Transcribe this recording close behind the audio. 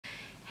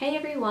Hey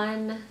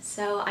everyone!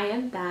 So I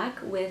am back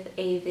with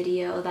a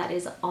video that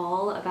is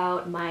all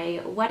about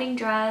my wedding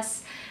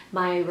dress,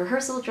 my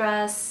rehearsal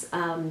dress,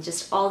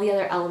 just all the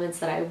other elements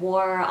that I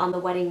wore on the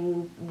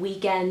wedding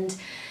weekend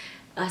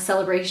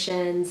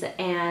celebrations,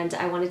 and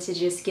I wanted to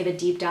just give a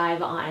deep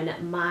dive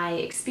on my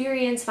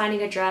experience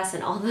finding a dress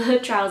and all the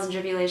trials and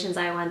tribulations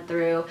I went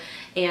through,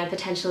 and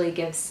potentially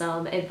give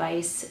some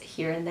advice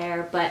here and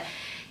there. But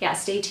yeah,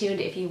 stay tuned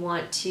if you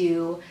want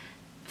to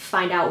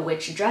find out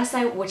which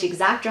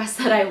exact dress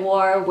that I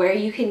wore, where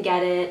you can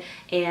get it,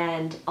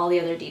 and all the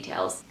other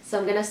details. So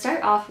I'm gonna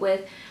start off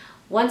with,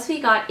 once we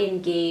got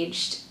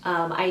engaged,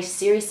 I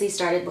seriously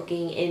started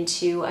looking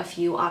into a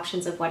few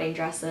options of wedding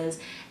dresses,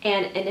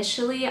 and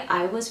initially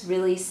I was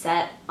really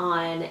set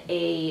on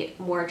a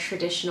more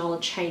traditional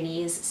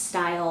Chinese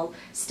style,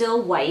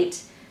 still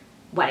white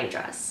wedding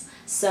dress.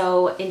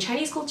 So in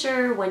Chinese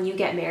culture, when you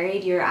get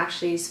married, you're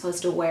actually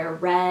supposed to wear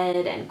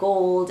red and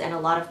gold and a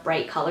lot of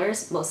bright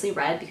colors, mostly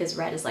red, because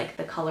red is like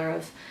the color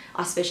of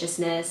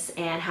auspiciousness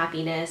and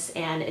happiness,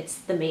 and it's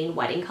the main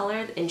wedding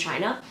color in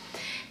China.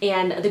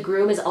 And the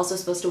groom is also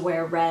supposed to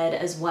wear red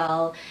as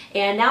well.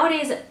 And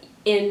nowadays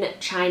in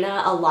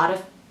China, a lot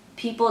of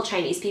people,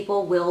 Chinese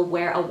people, will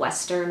wear a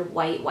Western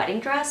white wedding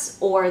dress,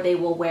 or they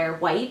will wear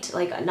white.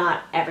 Like,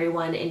 not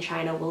everyone in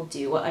China will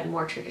do a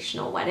more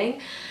traditional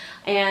wedding.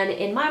 And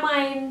in my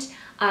mind,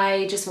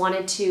 I just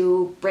wanted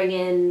to bring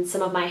in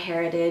some of my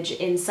heritage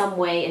in some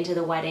way into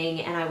the wedding,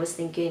 and I was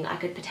thinking I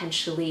could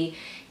potentially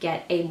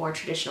get a more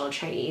traditional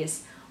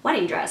Chinese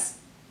wedding dress.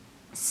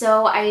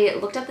 So I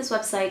looked up this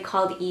website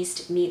called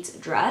East Meets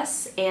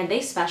Dress, and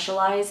they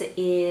specialize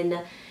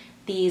in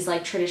these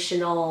like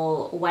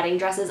traditional wedding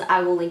dresses.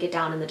 I will link it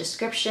down in the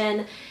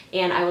description,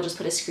 and I will just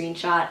put a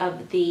screenshot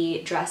of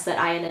the dress that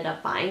I ended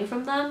up buying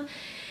from them.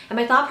 And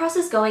my thought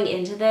process going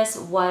into this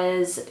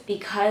was,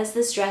 because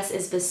this dress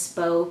is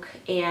bespoke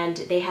and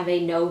they have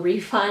a no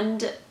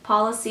refund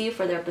policy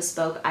for their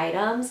bespoke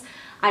items,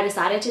 I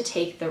decided to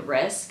take the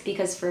risk,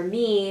 because for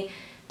me,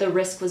 the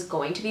risk was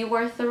going to be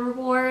worth the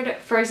reward.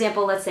 For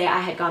example, let's say I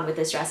had gone with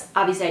this dress.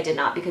 Obviously I did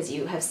not, because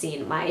you have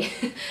seen my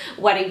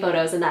wedding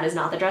photos and that is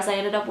not the dress I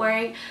ended up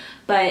wearing.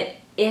 But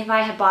if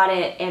I had bought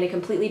it and it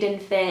completely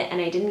didn't fit and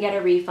I didn't get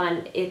a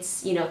refund,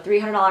 it's, you know,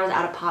 $300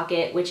 out of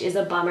pocket, which is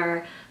a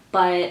bummer.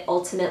 But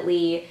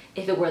ultimately,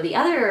 if it were the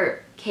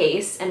other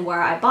case and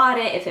where I bought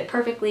it, it fit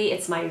perfectly,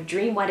 it's my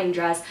dream wedding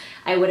dress,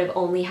 I would have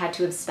only had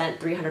to have spent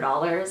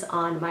 $300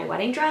 on my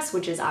wedding dress,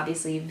 which is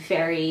obviously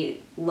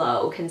very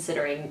low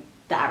considering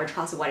the average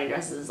cost of wedding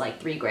dresses is like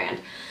 $3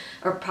 grand,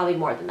 or probably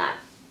more than that.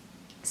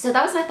 So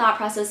that was my thought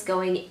process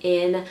going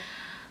in.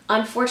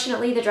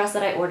 Unfortunately, the dress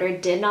that I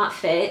ordered did not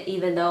fit,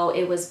 even though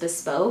it was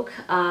bespoke.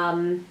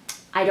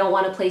 I don't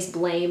want to place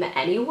blame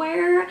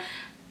anywhere.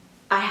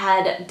 I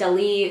had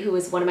Dali, who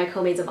is one of my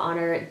co-maids of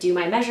honor, do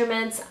my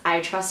measurements.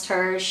 I trust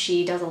her.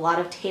 She does a lot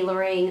of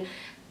tailoring,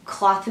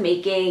 cloth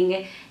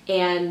making,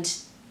 and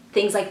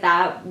things like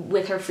that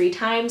with her free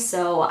time,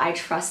 so I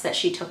trust that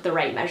she took the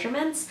right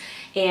measurements.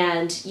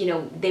 And, you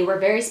know, they were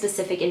very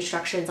specific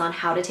instructions on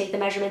how to take the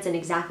measurements and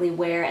exactly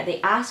where. They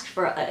asked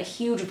for a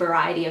huge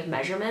variety of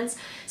measurements.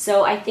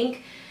 So I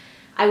think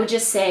I would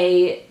just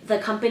say the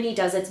company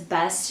does its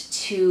best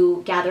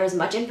to gather as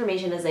much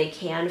information as they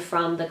can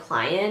from the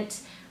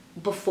client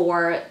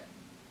before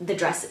the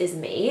dress is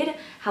made.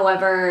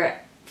 However,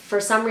 for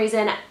some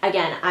reason,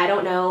 again, I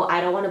don't know, I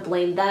don't want to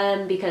blame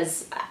them,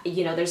 because,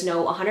 you know, there's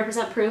no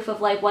 100% proof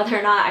of like whether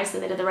or not I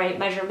submitted the right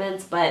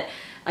measurements, but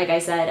like I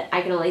said,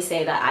 I can only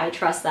say that I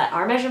trust that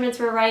our measurements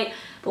were right.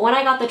 But when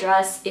I got the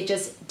dress, it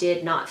just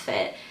did not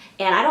fit.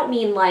 And I don't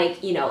mean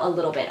like, you know, a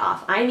little bit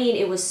off. I mean,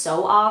 it was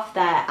so off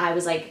that I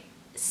was like,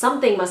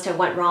 something must have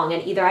went wrong,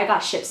 and either I got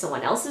shipped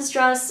someone else's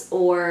dress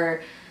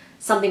or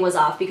something was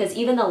off, because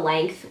even the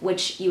length,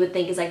 which you would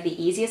think is like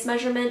the easiest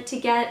measurement to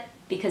get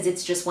because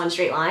it's just one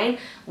straight line,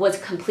 was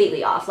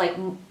completely off, like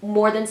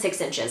more than 6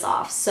 inches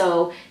off.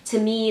 So to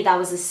me, that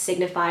was a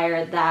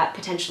signifier that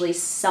potentially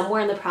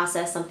somewhere in the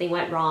process something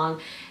went wrong,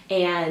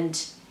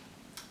 and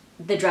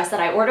the dress that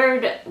I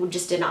ordered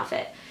just did not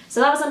fit.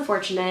 So that was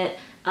unfortunate.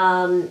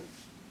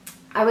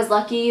 I was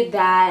lucky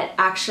that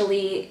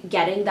actually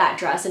getting that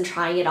dress and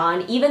trying it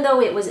on, even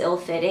though it was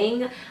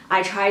ill-fitting,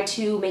 I tried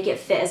to make it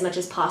fit as much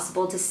as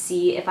possible to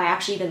see if I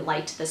actually even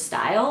liked the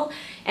style.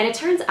 And it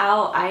turns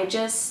out I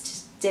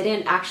just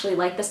didn't actually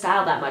like the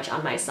style that much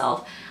on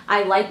myself.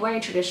 I like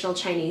wearing traditional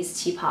Chinese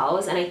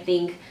qipaos, and I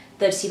think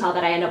the qipao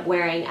that I end up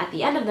wearing at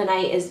the end of the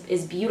night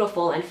is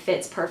beautiful and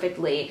fits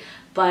perfectly.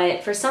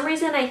 But for some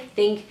reason, I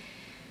think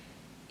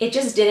it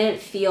just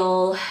didn't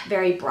feel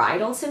very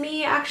bridal to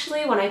me,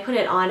 actually. When I put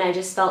it on, I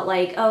just felt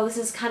like, oh, this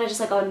is kind of just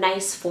like a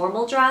nice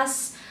formal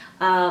dress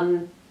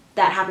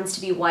that happens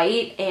to be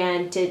white,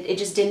 and it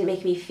just didn't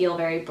make me feel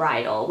very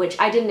bridal, which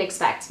I didn't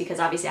expect, because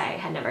obviously I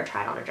had never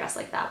tried on a dress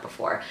like that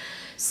before.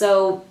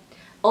 So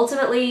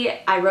ultimately,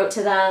 I wrote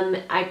to them,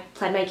 I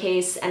pled my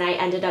case, and I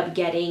ended up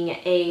getting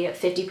a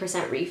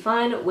 50%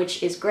 refund,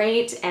 which is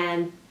great.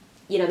 And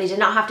you know, they did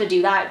not have to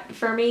do that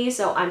for me,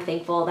 so I'm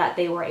thankful that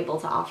they were able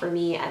to offer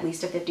me at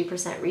least a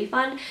 50%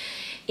 refund.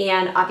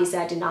 And obviously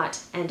I did not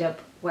end up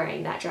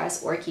wearing that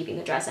dress or keeping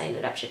the dress. I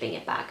ended up shipping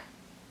it back.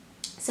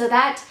 So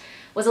that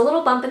was a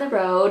little bump in the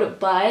road,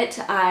 but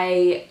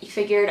I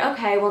figured,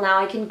 okay, well now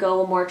I can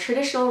go a more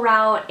traditional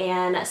route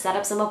and set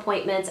up some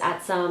appointments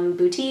at some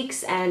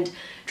boutiques and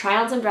try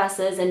on some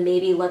dresses, and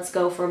maybe let's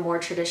go for a more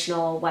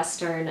traditional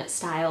Western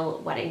style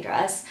wedding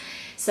dress.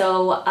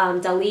 So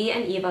Dali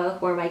and Eva,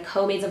 who are my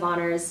co-maids of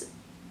honors,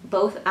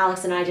 both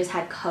Alex and I just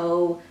had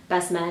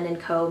co-best men and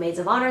co-maids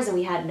of honors, and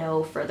we had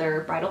no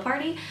further bridal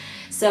party.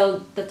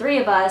 So the three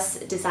of us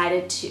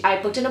decided to,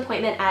 I booked an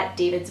appointment at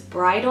David's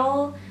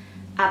Bridal,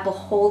 at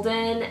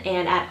Beholden,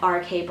 and at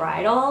RK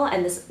Bridal,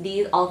 and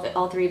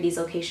all three of these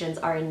locations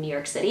are in New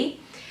York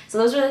City. So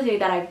those are the three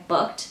that I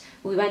booked.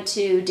 We went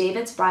to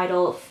David's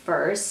Bridal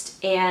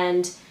first,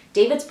 and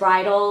David's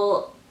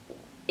Bridal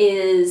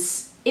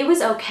it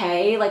was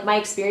okay. Like, my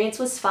experience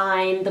was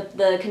fine.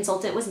 The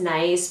consultant was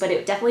nice, but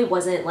it definitely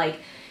wasn't like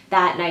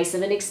that nice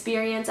of an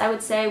experience, I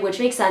would say, which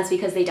makes sense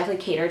because they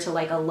definitely cater to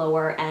like a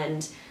lower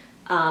end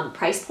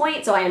price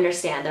point, so I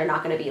understand they're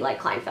not going to be like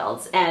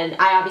Kleinfeld's. And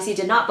I obviously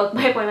did not book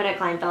my appointment at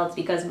Kleinfeld's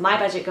because my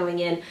budget going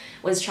in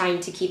was trying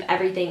to keep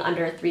everything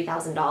under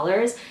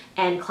 $3,000,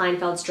 and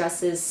Kleinfeld's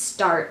dresses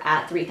start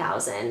at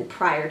 $3,000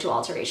 prior to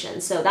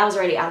alteration, so that was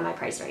already out of my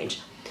price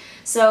range.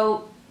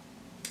 So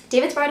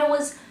David's Bridal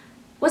was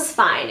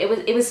fine.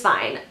 It was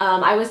fine.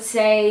 I would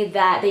say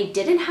that they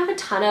didn't have a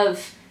ton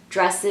of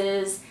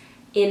dresses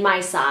in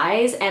my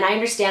size, and I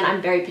understand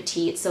I'm very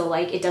petite, so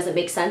like it doesn't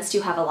make sense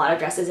to have a lot of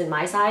dresses in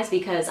my size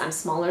because I'm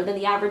smaller than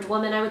the average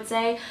woman, I would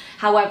say.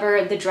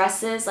 However, the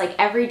dresses, like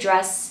every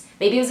dress,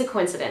 maybe it was a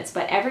coincidence,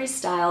 but every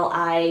style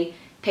I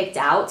picked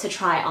out to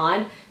try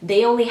on,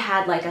 they only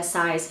had like a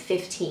size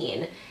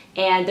 15,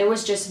 and there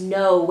was just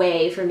no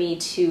way for me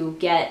to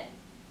get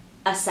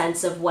a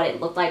sense of what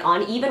it looked like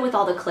on, even with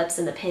all the clips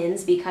and the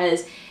pins,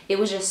 because it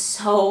was just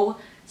so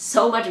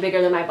much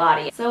bigger than my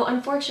body. So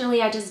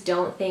unfortunately, I just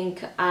don't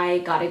think I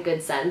got a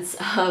good sense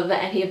of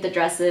any of the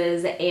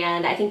dresses,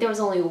 and I think there was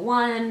only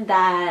one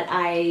that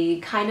I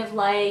kind of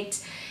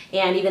liked,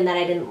 and even then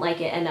I didn't like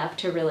it enough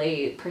to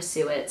really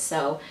pursue it.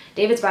 So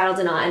David's Bridal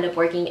did not end up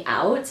working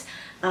out,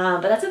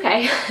 but that's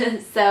okay.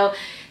 So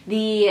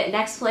the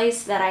next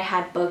place that I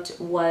had booked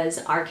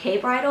was RK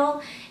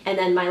Bridal, and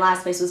then my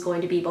last place was going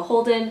to be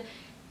Beholden.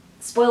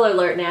 Spoiler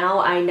alert now,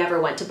 I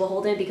never went to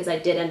Beholden because I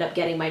did end up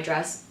getting my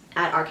dress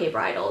at RK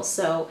Bridal.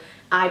 So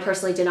I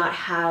personally did not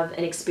have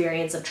an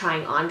experience of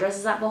trying on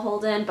dresses at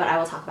Beholden, but I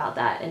will talk about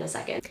that in a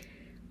second.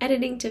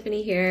 Editing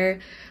Tiffany here.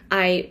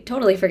 I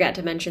totally forgot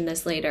to mention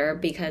this later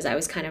because I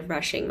was kind of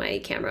rushing, my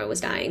camera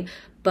was dying.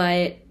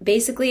 But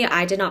basically,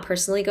 I did not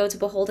personally go to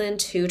Beholden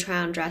to try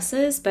on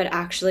dresses, but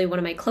actually one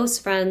of my close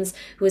friends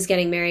who was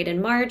getting married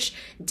in March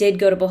did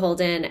go to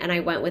Beholden, and I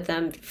went with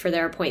them for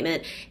their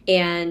appointment,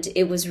 and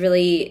it was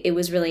really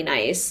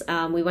nice.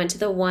 We went to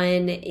the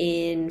one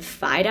in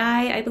FiDi,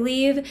 I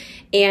believe,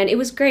 and it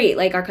was great.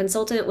 Like, our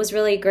consultant was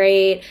really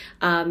great.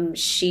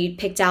 She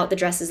picked out the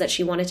dresses that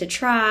she wanted to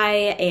try,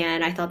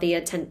 and I thought the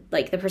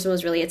person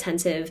was really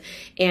attentive,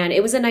 and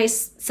it was a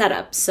nice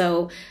setup.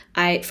 So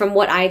from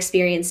what I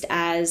experienced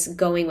as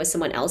going with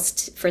someone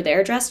else for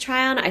their dress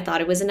try on, I thought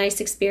it was a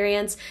nice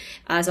experience.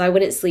 So I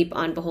wouldn't sleep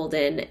on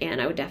Beholden,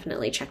 and I would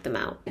definitely check them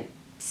out.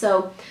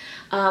 So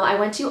I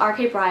went to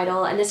RK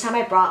Bridal, and this time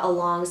I brought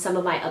along some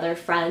of my other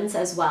friends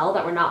as well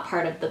that were not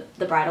part of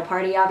the bridal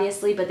party,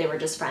 obviously, but they were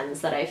just friends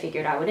that I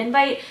figured I would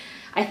invite.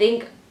 I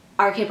think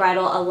RK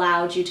Bridal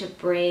allowed you to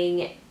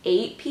bring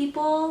 8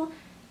 people,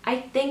 I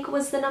think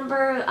was the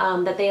number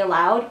that they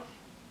allowed.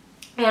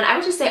 And I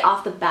would just say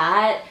off the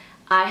bat,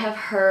 I have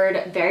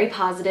heard very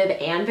positive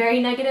and very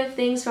negative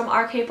things from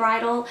RK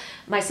Bridal.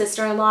 My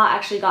sister-in-law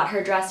actually got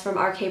her dress from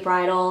RK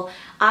Bridal.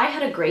 I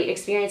had a great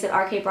experience at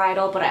RK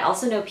Bridal, but I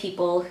also know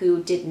people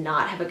who did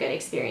not have a good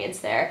experience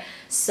there.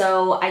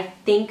 So I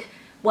think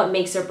what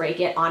makes or break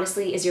it,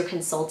 honestly, is your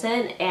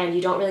consultant, and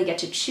you don't really get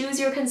to choose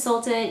your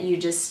consultant. You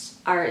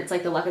just are, it's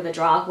like the luck of the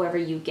draw, whoever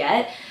you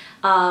get.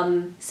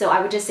 So I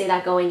would just say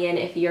that going in,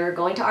 if you're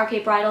going to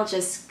RK Bridal,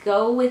 just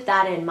go with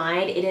that in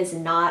mind. It is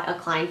not a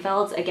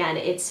Kleinfeld's. Again,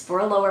 it's for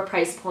a lower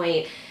price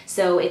point,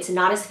 so it's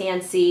not as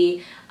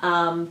fancy,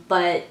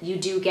 but you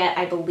do get,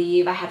 I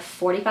believe, I had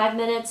 45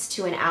 minutes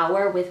to an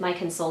hour with my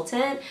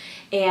consultant,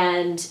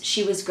 and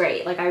she was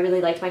great. Like, I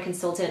really liked my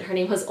consultant. Her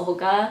name was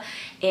Olga,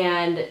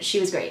 and she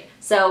was great.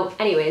 So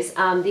anyways,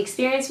 the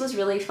experience was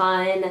really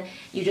fun.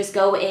 You just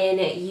go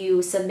in,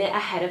 you submit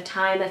ahead of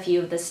time a few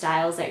of the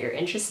styles that you're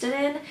interested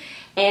in,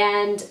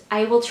 and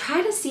I will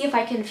try to see if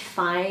I can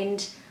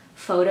find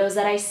photos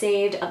that I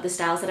saved of the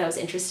styles that I was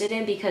interested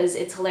in, because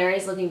it's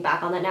hilarious looking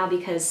back on that now,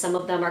 because some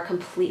of them are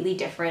completely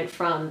different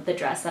from the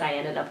dress that I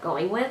ended up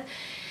going with.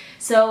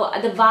 So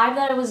the vibe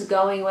that I was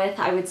going with,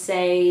 I would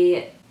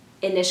say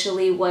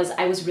initially, was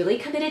I was really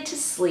committed to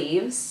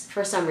sleeves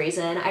for some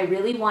reason. I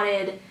really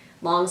wanted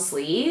long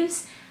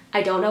sleeves.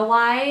 I don't know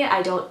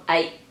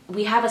why.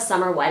 We have a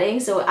summer wedding,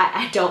 so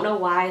I don't know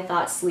why I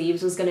thought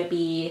sleeves was gonna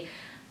be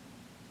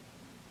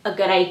a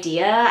good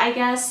idea, I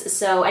guess.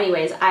 So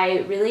anyways, I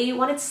really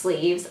wanted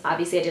sleeves.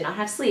 Obviously I did not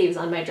have sleeves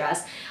on my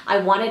dress. I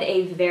wanted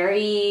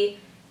a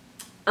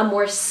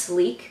more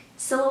sleek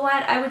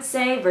silhouette, I would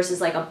say,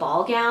 versus like a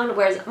ball gown,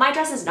 whereas my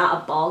dress is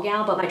not a ball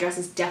gown, but my dress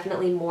is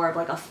definitely more of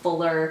like a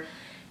fuller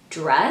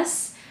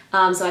dress.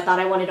 So I thought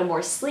I wanted a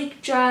more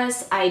sleek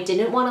dress. I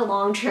didn't want a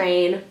long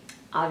train.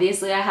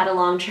 Obviously I had a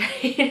long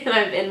train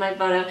in my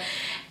photo.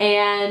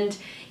 And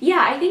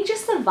yeah, I think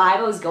just the vibe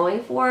I was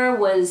going for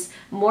was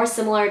more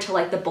similar to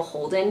like the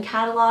Beholden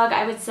catalog,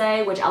 I would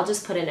say, which I'll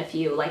just put in a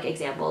few like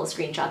example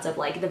screenshots of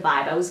like the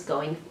vibe I was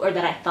going, or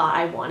that I thought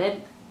I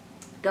wanted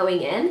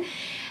going in.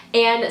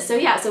 And so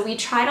yeah, so we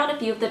tried on a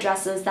few of the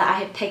dresses that I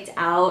had picked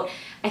out.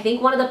 I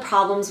think one of the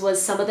problems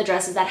was some of the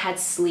dresses that had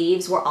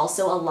sleeves were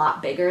also a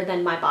lot bigger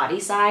than my body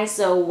size.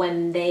 So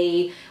when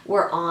they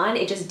were on,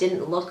 it just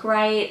didn't look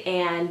right.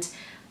 And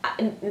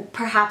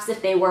perhaps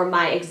if they were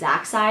my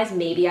exact size,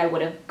 maybe I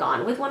would have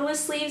gone with one with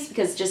sleeves,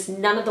 because just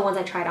none of the ones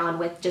I tried on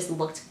with just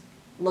looked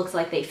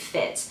like they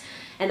fit.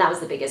 And that was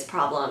the biggest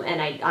problem.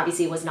 And I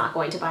obviously was not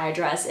going to buy a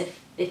dress if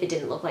it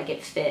didn't look like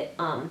it fit,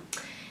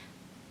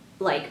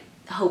 like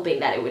hoping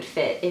that it would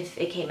fit if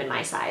it came in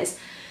my size.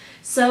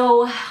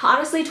 So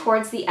honestly,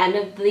 towards the end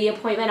of the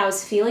appointment, I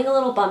was feeling a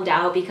little bummed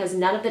out because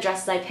none of the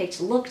dresses I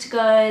picked looked good,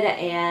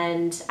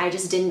 and I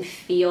just didn't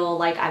feel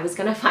like I was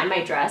gonna find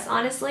my dress,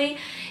 honestly.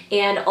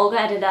 And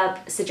Olga ended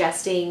up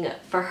suggesting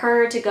for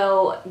her to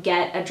go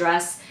get a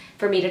dress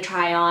for me to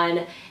try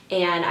on,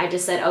 and I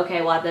just said,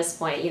 okay, well at this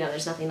point, you know,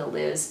 there's nothing to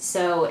lose.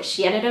 So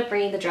she ended up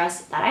bringing the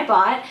dress that I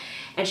bought,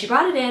 and she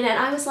brought it in, and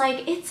I was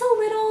like, it's a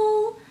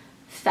little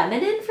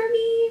feminine for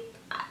me.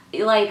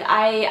 Like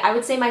I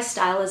would say my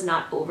style is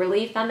not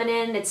overly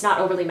feminine. It's not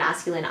overly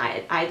masculine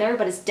either,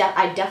 but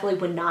I definitely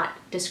would not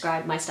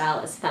describe my style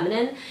as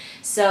feminine.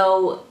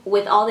 So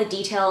with all the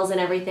details and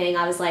everything,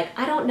 I was like,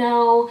 I don't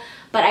know,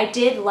 but I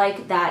did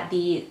like that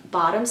the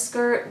bottom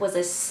skirt was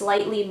a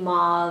slightly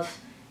mauve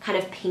kind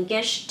of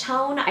pinkish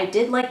tone. I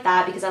did like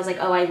that because I was like,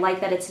 oh, I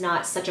like that it's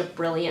not such a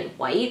brilliant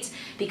white,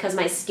 because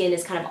my skin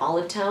is kind of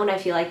olive tone. I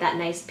feel like that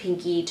nice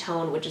pinky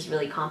tone would just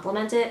really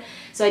complement it.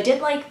 So I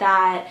did like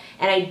that,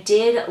 and I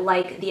did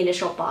like the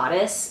initial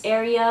bodice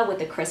area with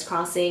the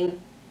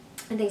crisscrossing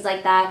and things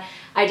like that.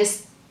 I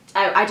just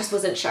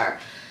wasn't sure.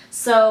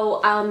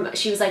 So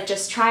she was like,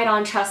 just try it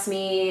on, trust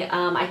me,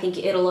 I think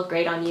it'll look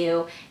great on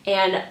you.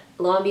 And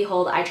lo and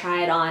behold, I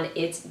try it on.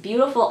 It's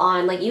beautiful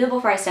on. Like even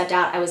before I stepped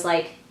out, I was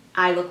like,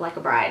 I look like a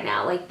bride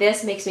now. Like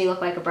this makes me look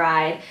like a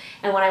bride.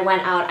 And when I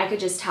went out, I could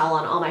just tell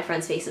on all my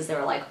friends' faces, they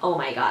were like, oh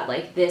my God,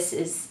 like this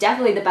is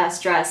definitely the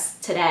best dress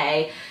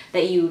today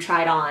that you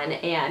tried on,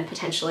 and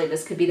potentially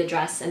this could be the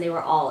dress. And they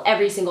were all,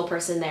 every single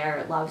person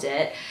there loved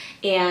it.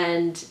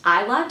 And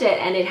I loved it.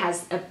 And it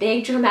has a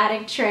big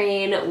dramatic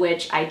train,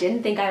 which I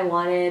didn't think I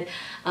wanted.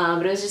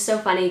 But it was just so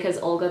funny because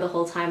Olga the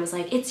whole time was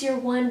like, it's your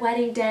one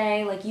wedding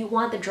day. Like you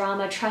want the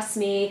drama, trust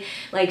me.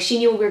 Like she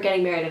knew we were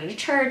getting married at a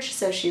church.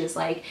 So she was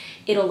like,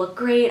 it'll look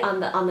great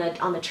on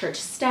the church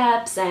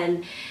steps.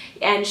 And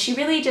she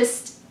really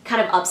just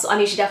kind of I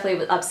mean, she definitely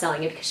was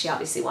upselling it because she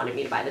obviously wanted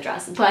me to buy the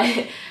dress.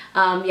 But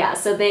yeah,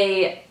 so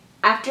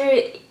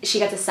after she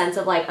got the sense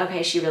of like,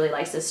 okay, she really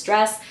likes this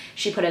dress,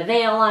 she put a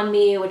veil on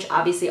me, which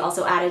obviously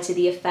also added to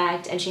the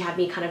effect, and she had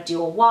me kind of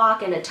do a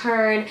walk and a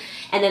turn,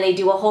 and then they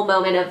do a whole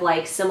moment of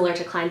like, similar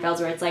to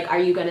Kleinfeld's, where it's like, are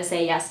you gonna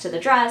say yes to the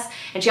dress?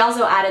 And she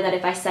also added that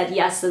if I said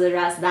yes to the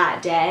dress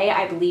that day,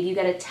 I believe you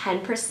get a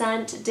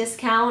 10%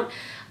 discount,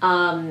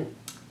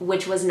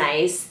 which was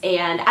nice.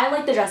 And I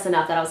liked the dress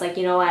enough that I was like,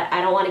 you know what,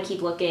 I don't want to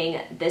keep looking.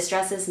 This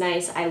dress is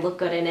nice, I look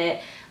good in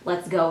it,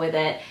 let's go with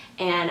it.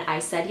 And I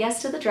said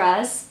yes to the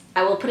dress.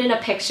 I will put in a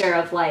picture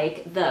of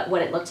like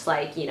what it looked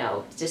like, you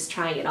know, just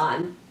trying it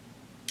on.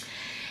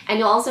 And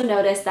you'll also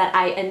notice that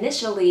I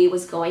initially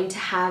was going to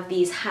have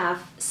these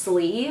half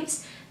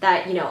sleeves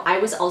that, you know, I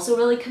was also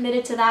really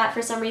committed to that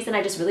for some reason.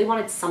 I just really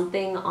wanted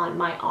something on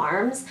my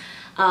arms.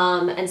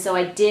 And so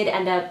I did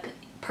end up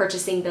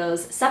purchasing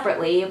those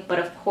separately, but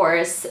of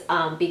course,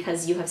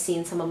 because you have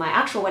seen some of my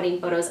actual wedding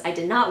photos, I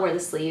did not wear the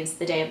sleeves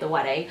the day of the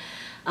wedding.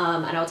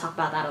 And I'll talk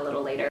about that a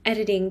little later.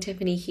 Editing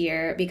Tiffany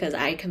here because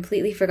I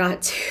completely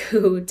forgot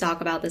to talk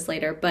about this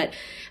later, but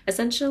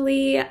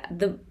essentially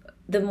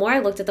the more I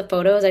looked at the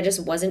photos, I just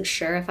wasn't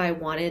sure if I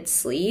wanted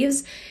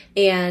sleeves.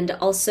 And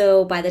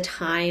also by the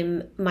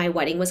time my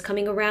wedding was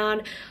coming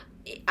around,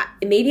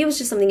 maybe it was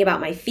just something about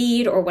my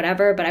feed or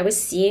whatever, but I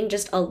was seeing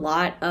just a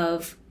lot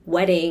of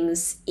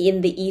weddings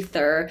in the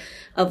ether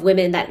of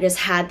women that just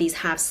had these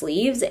half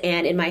sleeves,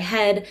 and in my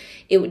head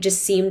it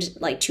just seemed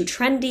like too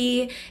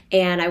trendy,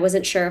 and I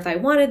wasn't sure if I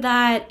wanted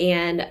that.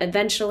 And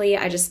eventually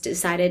I just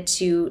decided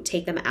to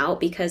take them out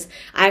because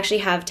I actually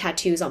have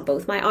tattoos on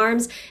both my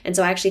arms, and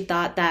so I actually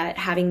thought that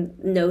having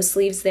no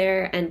sleeves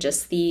there and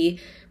just the,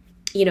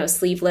 you know,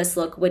 sleeveless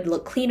look would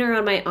look cleaner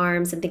on my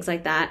arms and things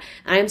like that.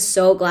 And I'm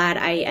so glad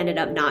I ended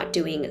up not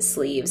doing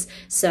sleeves.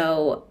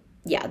 So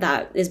yeah,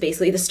 that is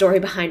basically the story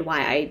behind why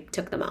I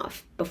took them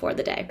off before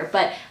the day.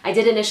 But I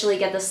did initially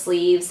get the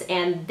sleeves,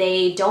 and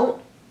they don't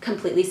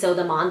completely sew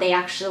them on. They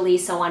actually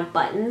sew on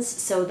buttons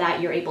so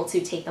that you're able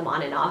to take them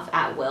on and off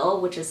at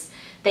will, which is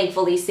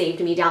thankfully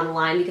saved me down the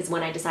line, because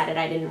when I decided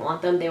I didn't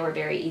want them, they were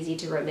very easy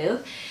to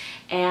remove.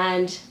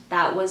 And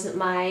that was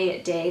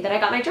my day that I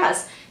got my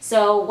dress.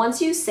 So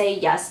once you say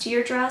yes to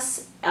your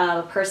dress,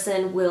 a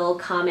person will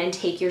come and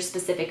take your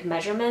specific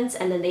measurements,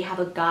 and then they have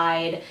a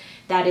guide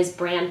that is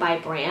brand by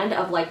brand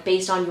of like,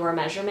 based on your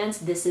measurements,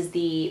 this is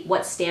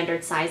what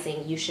standard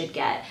sizing you should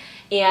get.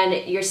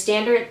 And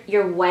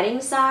your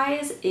wedding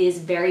size is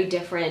very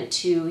different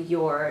to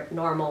your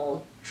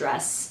normal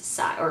dress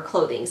size or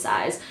clothing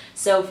size.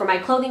 So for my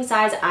clothing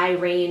size, I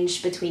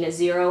range between a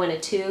 0 and a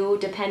 2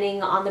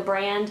 depending on the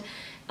brand.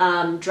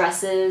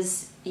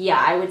 Dresses,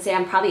 yeah, I would say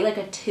I'm probably like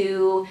a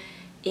 2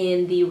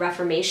 in the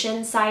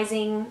Reformation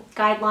sizing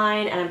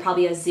guideline, and I'm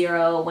probably a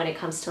 0 when it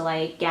comes to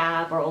like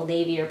Gap or Old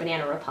Navy or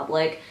Banana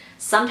Republic.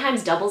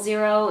 Sometimes double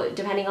 0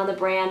 depending on the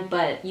brand,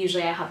 but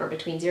usually I hover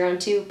between 0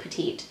 and 2,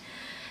 petite.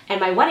 And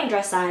my wedding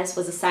dress size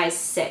was a size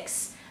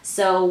 6.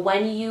 So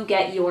when you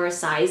get your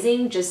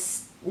sizing,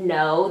 just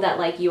know that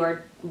like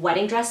your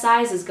wedding dress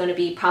size is going to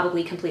be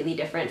probably completely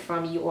different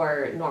from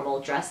your normal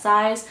dress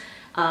size.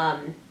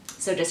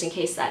 So just in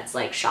case that's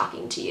like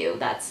shocking to you,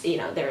 that's, you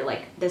know, they're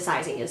like, the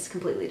sizing is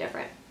completely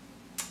different.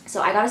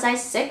 So I got a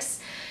size 6,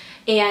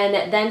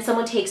 and then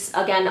someone takes,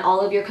 again,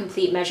 all of your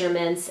complete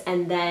measurements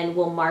and then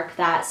will mark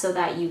that so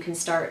that you can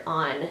start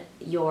on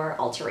your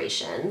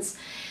alterations.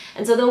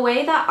 And so the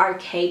way that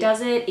RK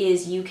does it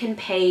is you can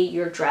pay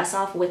your dress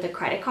off with a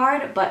credit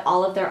card, but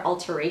all of their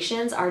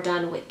alterations are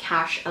done with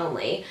cash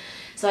only.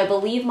 So I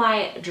believe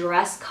my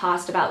dress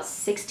cost about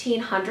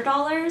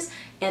 $1,600,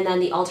 and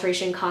then the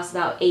alteration cost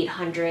about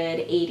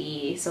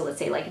 $880, so let's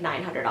say like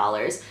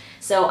 $900.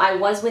 So I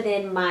was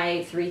within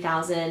my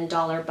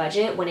 $3,000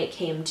 budget when it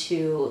came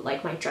to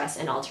like my dress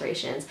and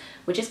alterations,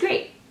 which is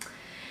great.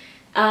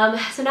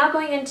 So now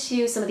going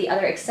into some of the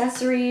other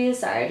accessories.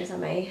 Sorry, I just have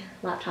my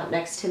laptop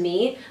next to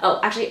me. Oh,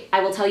 actually,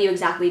 I will tell you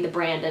exactly the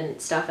brand and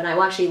stuff, and I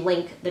will actually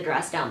link the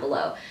dress down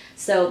below.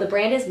 So the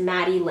brand is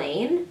Maddie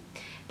Lane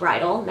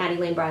Bridal, Maddie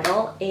Lane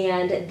Bridal,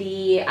 and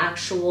the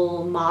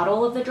actual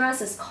model of the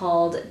dress is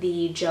called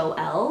the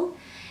Joelle.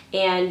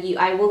 And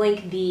I will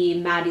link the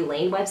Maddie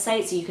Lane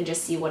website so you can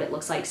just see what it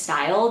looks like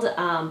styled.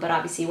 But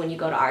obviously when you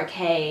go to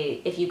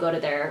RK, if you go to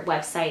their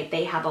website,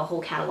 they have a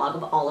whole catalog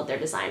of all of their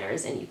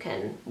designers, and you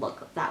can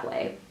look that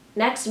way.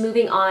 Next,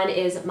 moving on,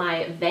 is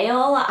my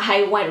veil.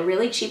 I went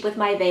really cheap with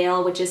my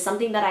veil, which is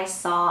something that I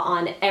saw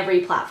on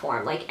every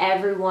platform. Like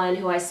everyone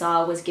who I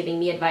saw was giving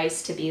me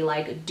advice to be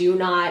like, do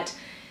not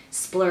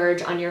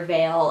splurge on your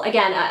veil.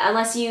 Again,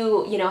 unless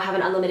you know, have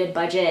an unlimited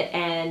budget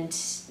and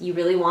you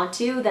really want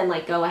to, then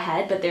like go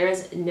ahead, but there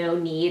is no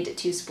need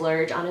to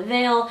splurge on a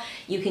veil.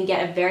 You can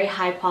get a very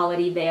high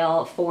quality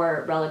veil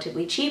for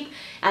relatively cheap.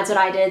 That's what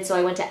I did. So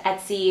I went to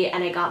Etsy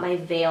and I got my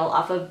veil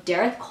off of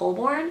Dareth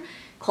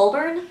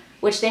Colburn,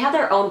 which they have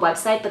their own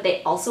website, but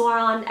they also are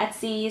on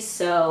Etsy.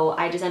 So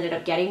I just ended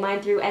up getting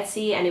mine through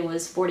Etsy, and it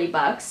was 40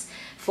 bucks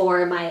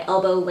for my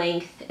elbow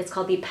length. It's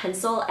called the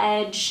Pencil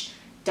Edge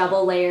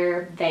double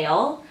layer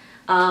veil.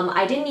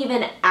 I didn't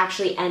even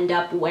actually end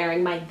up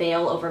wearing my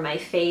veil over my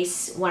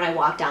face when I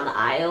walked down the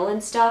aisle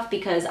and stuff,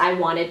 because I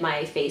wanted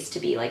my face to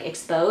be like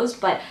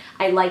exposed, but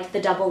I liked the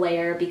double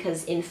layer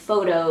because in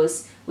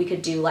photos we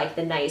could do like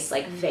the nice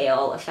like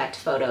veil effect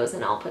photos,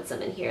 and I'll put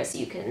some in here so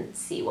you can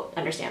see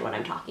understand what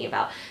I'm talking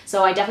about.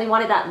 So I definitely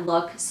wanted that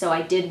look, so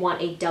I did want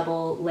a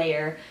double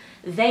layer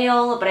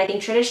veil, but I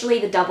think traditionally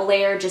the double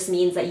layer just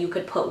means that you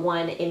could put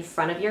one in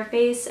front of your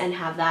face and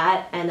have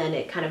that, and then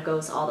it kind of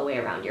goes all the way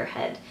around your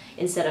head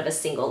instead of a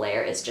single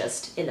layer is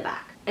just in the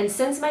back. And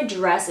since my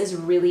dress is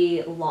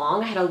really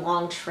long, I had a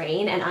long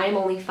train, and I am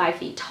only 5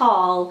 feet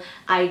tall,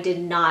 I did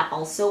not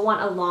also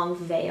want a long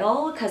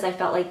veil because I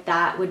felt like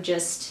that would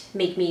just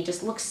make me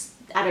just look,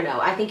 I don't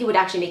know, I think it would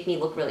actually make me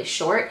look really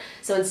short.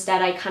 So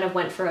instead I kind of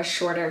went for a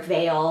shorter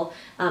veil,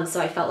 so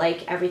I felt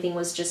like everything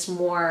was just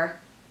more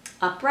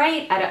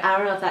upright. I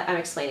don't know if I'm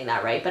explaining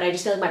that right, but I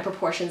just feel like my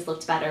proportions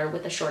looked better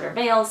with a shorter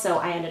veil, so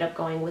I ended up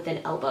going with an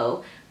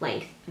elbow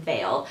length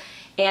veil.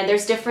 And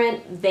there's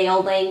different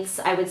veil lengths.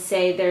 I would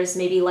say there's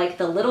maybe like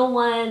the little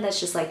one that's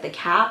just like the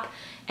cap,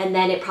 and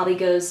then it probably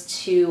goes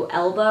to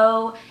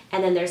elbow,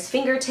 and then there's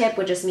fingertip,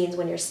 which just means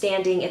when you're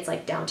standing it's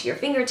like down to your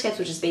fingertips,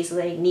 which is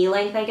basically knee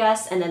length, I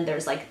guess. And then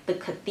there's like the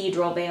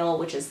cathedral veil,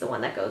 which is the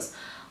one that goes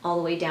all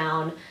the way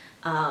down,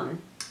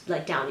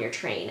 like down your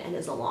train, and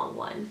is a long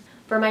one.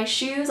 For my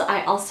shoes,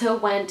 I also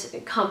went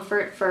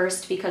comfort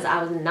first because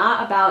I was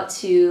not about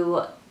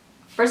to,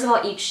 first of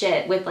all, eat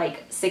shit with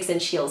like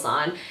 6-inch heels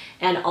on,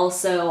 and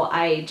also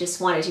I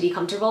just wanted to be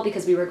comfortable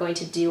because we were going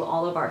to do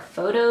all of our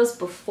photos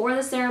before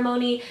the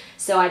ceremony,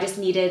 so I just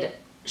needed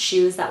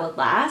shoes that would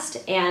last.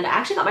 And I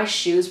actually got my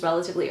shoes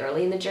relatively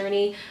early in the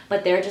journey,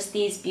 but they're just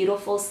these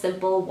beautiful,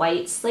 simple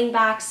white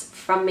slingbacks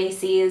from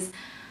Macy's.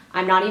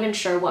 I'm not even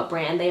sure what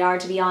brand they are,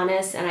 to be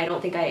honest, and I don't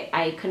think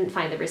I couldn't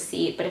find the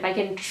receipt, but if I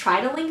can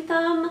try to link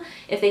them,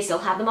 if they still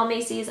have them on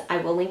Macy's, I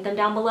will link them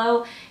down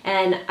below.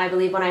 And I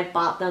believe when I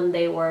bought them,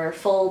 they were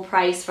full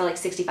price for like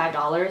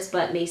 $65,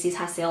 but Macy's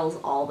has sales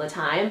all the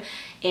time,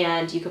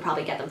 and you could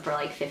probably get them for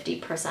like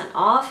 50%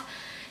 off.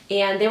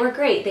 And they were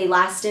great. They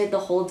lasted the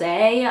whole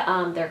day.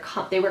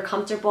 They were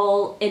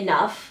comfortable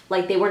enough.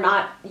 Like, they were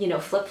not, you know,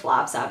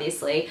 flip-flops,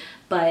 obviously,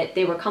 but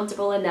they were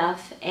comfortable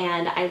enough.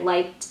 And I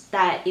liked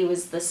that it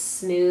was the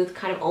smooth,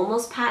 kind of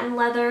almost patent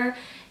leather,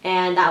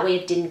 and that way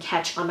it didn't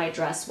catch on my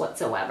dress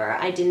whatsoever.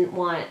 I didn't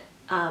want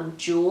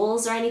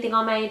jewels or anything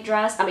on my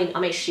dress, on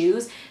my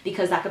shoes,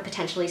 because that could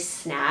potentially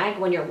snag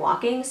when you're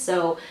walking.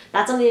 So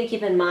that's something to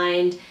keep in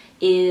mind.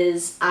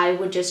 Is I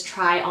would just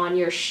try on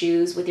your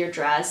shoes with your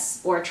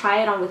dress, or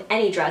try it on with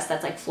any dress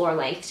that's like floor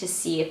length, to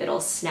see if it'll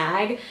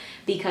snag,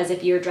 because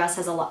if your dress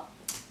has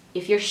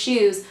if your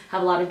shoes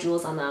have a lot of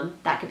jewels on them,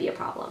 that could be a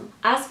problem.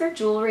 As for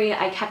jewelry,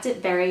 I kept it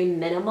very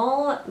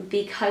minimal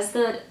because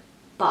the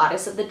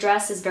bodice of the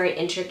dress is very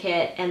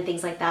intricate and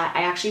things like that.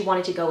 I actually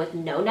wanted to go with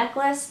no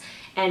necklace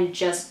and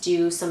just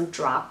do some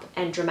drop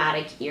and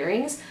dramatic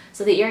earrings.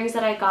 So the earrings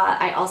that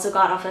I also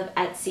got off of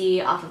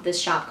Etsy, off of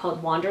this shop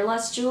called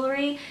Wanderlust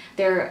Jewelry.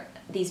 They're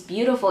these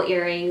beautiful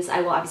earrings.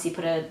 I will obviously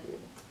put a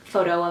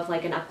photo of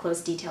like an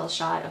up-close detail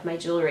shot of my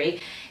jewelry.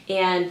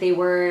 And they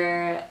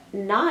were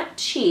not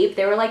cheap.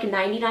 They were like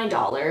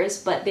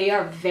 $99, but they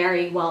are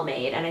very well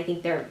made, and I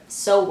think they're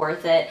so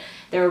worth it.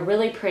 They're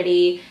really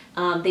pretty.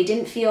 They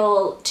didn't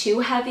feel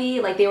too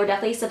heavy. Like, they were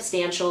definitely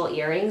substantial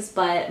earrings,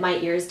 but my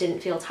ears didn't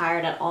feel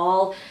tired at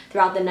all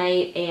throughout the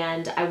night,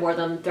 and I wore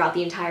them throughout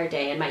the entire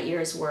day, and my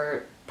ears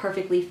were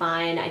perfectly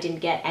fine. I didn't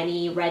get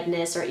any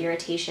redness or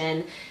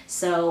irritation,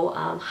 so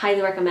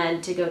highly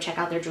recommend to go check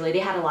out their jewelry. They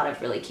had a lot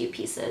of really cute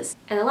pieces.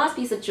 And the last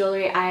piece of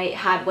jewelry I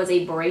had was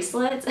a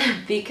bracelet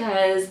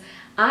because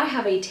I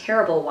have a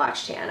terrible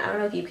watch tan. I don't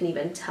know if you can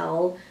even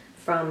tell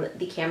from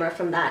the camera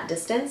from that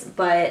distance,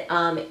 but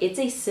it's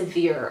a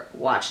severe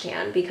watch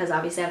tan because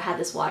obviously I've had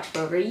this watch for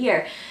over a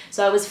year.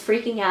 So I was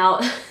freaking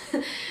out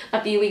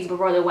a few weeks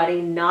before the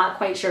wedding, not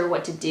quite sure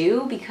what to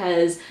do,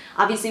 because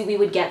obviously we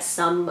would get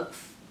some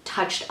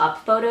touched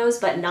up photos,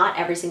 but not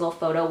every single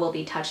photo will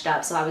be touched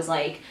up. So I was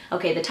like,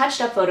 okay, the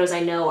touched up photos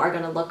I know are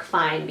gonna look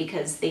fine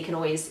because they can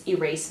always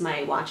erase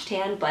my watch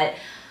tan, but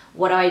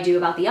what do I do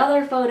about the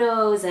other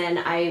photos? And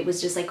I was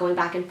just like going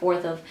back and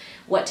forth of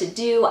what to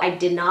do. I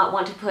did not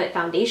want to put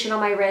foundation on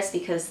my wrist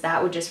because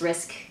that would just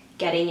risk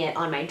getting it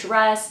on my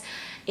dress,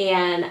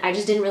 and I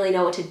just didn't really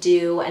know what to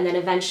do. And then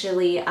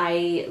eventually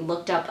I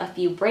looked up a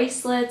few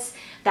bracelets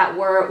that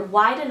were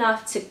wide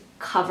enough to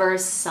cover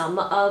some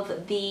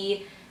of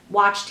the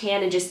watch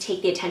tan and just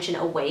take the attention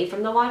away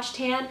from the watch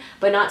tan,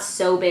 but not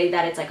so big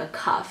that it's like a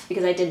cuff,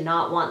 because I did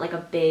not want like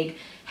a big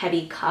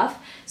heavy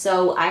cuff.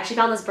 So I actually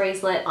found this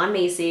bracelet on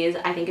Macy's.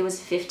 I think it was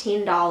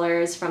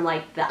 $15 from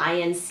like the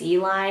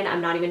INC line.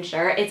 I'm not even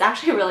sure. It's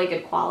actually really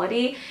good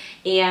quality,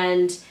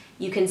 and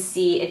you can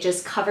see it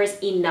just covers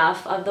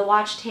enough of the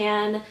watch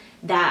tan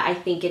that I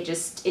think it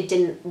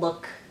didn't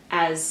look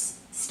as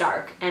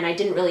stark, and I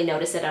didn't really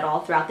notice it at all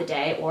throughout the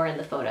day or in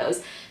the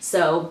photos.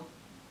 So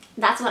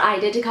that's what I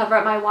did to cover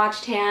up my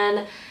watch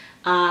tan.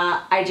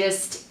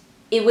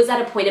 It was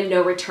at a point of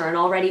no return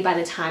already by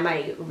the time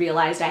I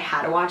realized I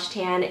had a watch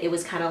tan. It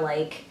was kind of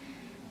like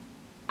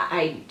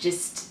I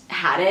just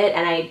had it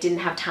and I didn't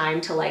have time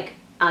to like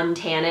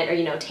untan it or,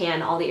 you know,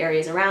 tan all the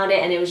areas around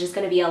it, and it was just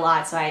going to be a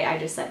lot. So I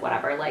just said,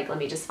 whatever, like, let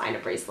me just find a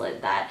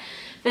bracelet that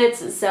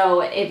fits. So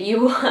if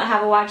you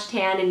have a watch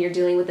tan and you're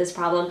dealing with this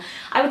problem,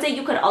 I would say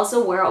you could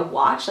also wear a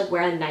watch, like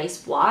wear a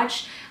nice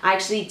watch. I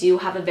actually do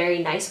have a very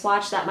nice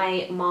watch that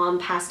my mom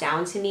passed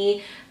down to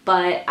me,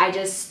 but I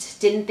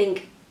just didn't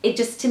think, it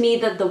just, to me,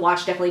 the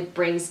watch definitely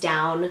brings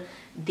down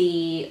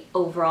the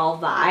overall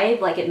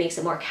vibe, like it makes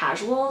it more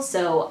casual.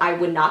 So I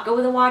would not go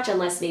with a watch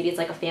unless maybe it's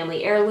like a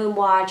family heirloom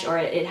watch, or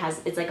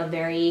it's like a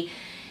very,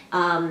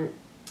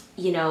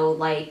 you know,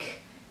 like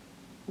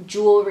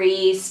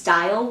jewelry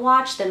style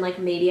watch, then like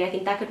maybe I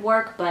think that could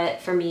work. But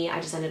for me,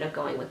 I just ended up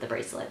going with the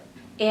bracelet.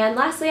 And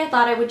lastly, I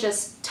thought I would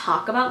just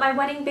talk about my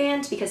wedding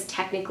band, because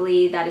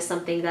technically that is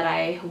something that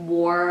I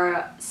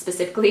wore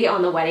specifically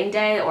on the wedding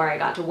day, or I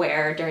got to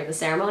wear during the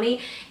ceremony.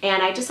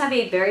 And I just have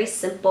a very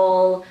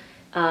simple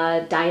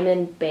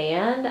diamond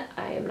band.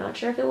 I am not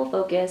sure if it will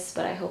focus,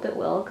 but I hope it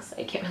will because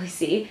I can't really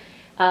see.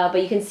 But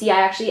you can see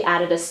I actually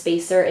added a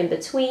spacer in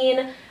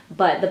between,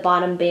 but the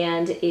bottom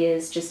band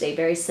is just a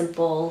very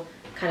simple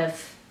kind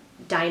of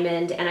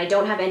diamond, and I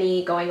don't have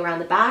any going around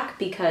the back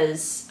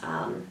because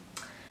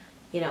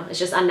you know, it's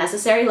just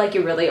unnecessary. Like,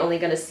 you're really only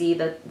going to see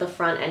the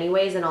front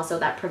anyways, and also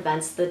that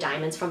prevents the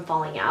diamonds from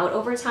falling out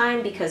over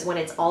time, because when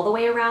it's all the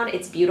way around,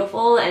 it's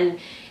beautiful and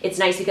it's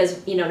nice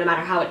because, you know, no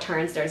matter how it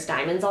turns, there's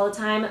diamonds all the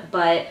time.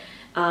 But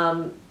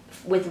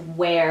with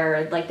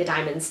wear, like, the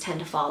diamonds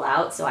tend to fall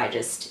out, so I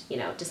just, you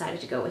know,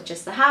 decided to go with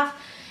just the half.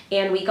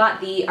 And we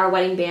got our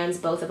wedding bands,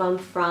 both of them,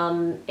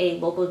 from a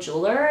local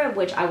jeweler,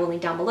 which I will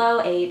link down below,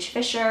 A.H.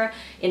 Fisher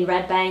in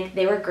Red Bank.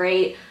 They were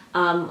great.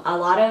 A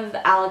lot of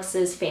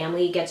Alex's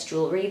family gets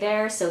jewelry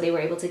there, so they were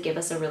able to give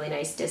us a really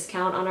nice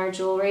discount on our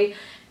jewelry.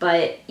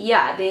 But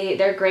yeah,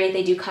 they're great.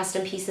 They do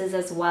custom pieces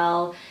as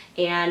well,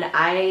 and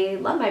I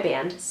love my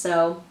band.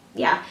 So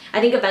yeah,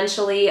 I think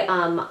eventually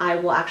I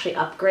will actually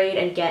upgrade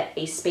and get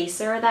a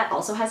spacer that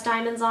also has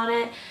diamonds on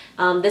it.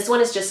 This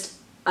one is just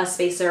a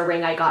spacer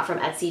ring I got from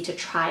Etsy to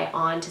try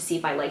on to see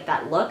if I like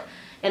that look.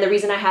 And the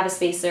reason I have a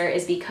spacer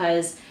is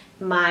because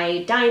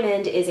my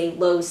diamond is a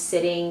low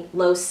setting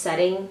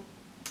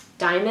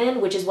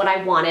diamond, which is what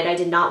I wanted. I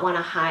did not want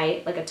a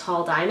high, like a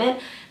tall diamond,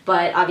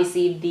 but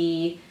obviously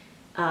the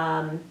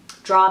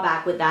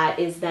drawback with that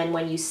is then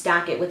when you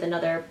stack it with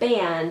another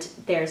band,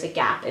 there's a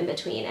gap in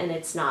between and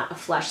it's not a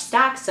flush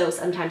stack. So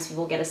sometimes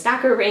people get a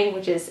stacker ring,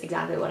 which is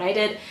exactly what I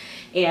did.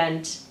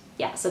 And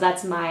yeah, so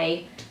that's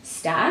my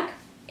stack.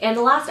 And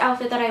the last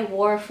outfit that I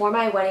wore for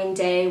my wedding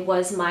day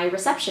was my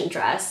reception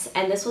dress.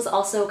 And this was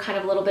also kind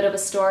of a little bit of a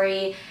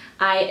story.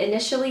 I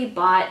initially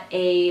bought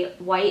a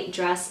white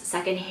dress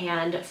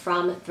secondhand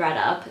from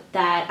thredUP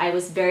that I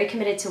was very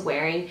committed to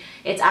wearing.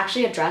 It's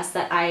actually a dress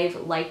that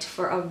I've liked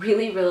for a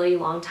really, really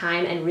long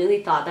time and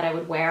really thought that I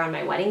would wear on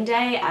my wedding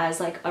day as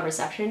like a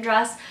reception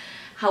dress.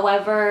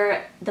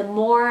 However, the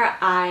more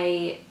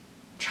I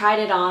tried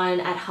it on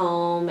at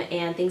home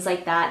and things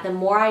like that, the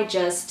more I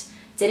just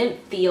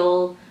didn't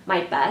feel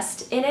my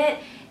best in it.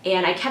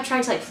 And I kept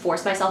trying to like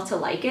force myself to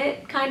like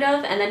it, kind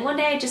of. And then one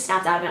day I just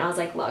snapped out of it and I was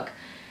like, look,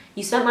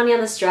 you spent money on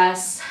this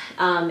dress,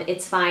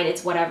 it's fine,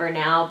 it's whatever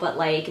now, but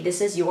like this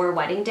is your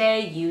wedding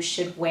day, you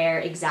should wear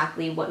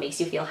exactly what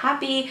makes you feel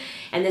happy,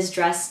 and this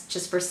dress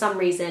just for some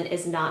reason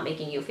is not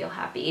making you feel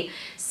happy.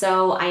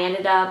 So I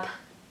ended up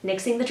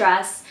nixing the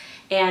dress,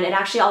 and it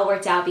actually all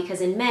worked out because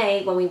in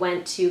May, when we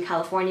went to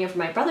California for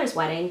my brother's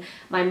wedding,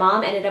 my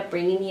mom ended up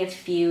bringing me a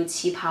few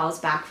T-Pows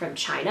back from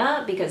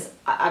China because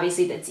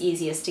obviously it's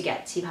easiest to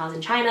get T-Pows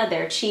in China.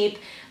 They're cheap,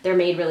 they're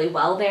made really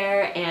well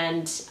there,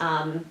 and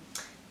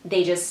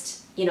they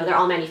just, you know, they're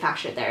all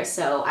manufactured there.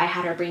 So I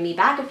had her bring me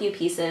back a few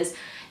pieces,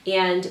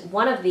 and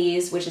one of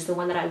these, which is the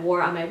one that I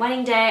wore on my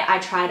wedding day, I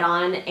tried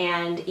on,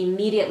 and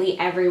immediately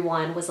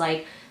everyone was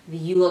like,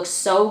 you look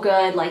so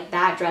good, like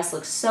that dress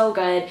looks so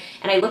good.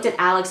 And I looked at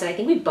Alex, and I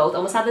think we both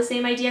almost had the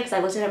same idea, because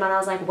I looked at him and I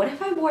was like, what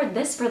if I wore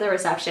this for the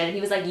reception? And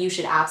he was like, you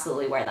should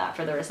absolutely wear that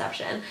for the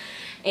reception.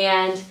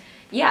 And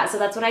yeah, so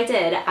that's what I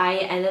did. I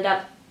ended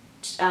up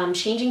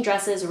changing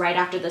dresses right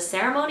after the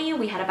ceremony.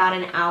 We had about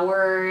an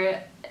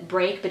hour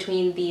break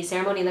between the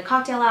ceremony and the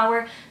cocktail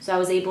hour, so I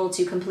was able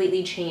to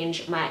completely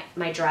change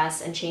my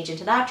dress and change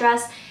into that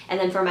dress. And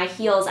then for my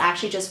heels, I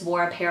actually just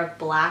wore a pair of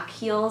black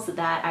heels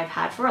that I've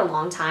had for a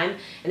long time,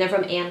 and they're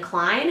from Anne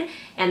Klein,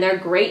 and they're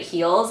great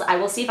heels. I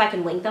will see if I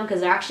can link them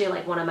because they're actually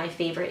like one of my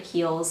favorite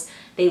heels.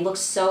 They look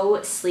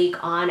so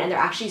sleek on, and they're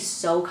actually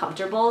so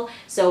comfortable.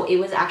 So it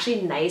was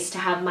actually nice to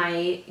have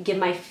give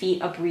my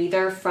feet a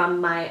breather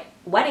from my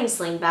wedding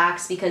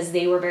slingbacks because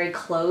they were very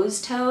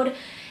closed-toed,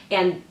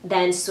 and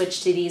then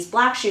switch to these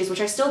black shoes, which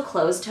are still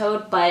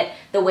closed-toed, but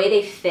the way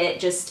they fit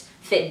just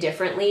fit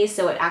differently,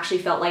 so it actually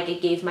felt like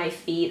it gave my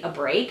feet a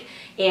break,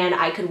 and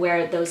I could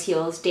wear those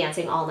heels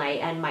dancing all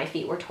night and my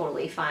feet were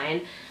totally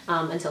fine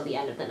until the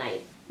end of the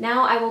night.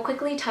 Now I will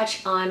quickly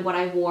touch on what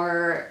I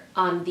wore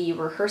on the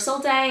rehearsal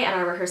day and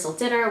our rehearsal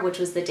dinner, which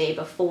was the day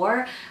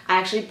before. I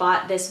actually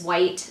bought this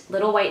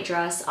little white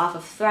dress off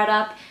of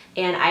thredUP,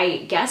 and I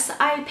guess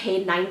I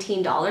paid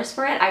 $19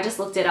 for it. I just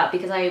looked it up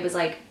because I was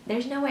like,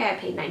 there's no way I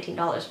paid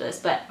 $19 for this,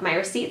 but my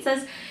receipt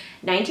says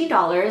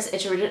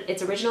 $19.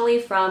 It's originally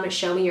from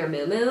Show Me Your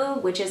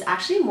Muumuu, which is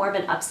actually more of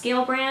an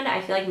upscale brand.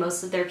 I feel like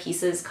most of their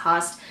pieces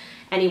cost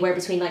anywhere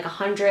between like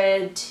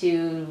 $100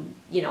 to,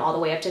 you know, all the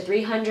way up to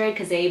 $300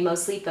 because they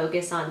mostly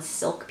focus on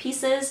silk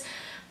pieces.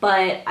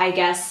 But I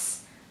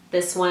guess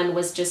this one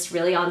was just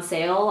really on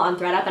sale on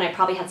thredUP, and I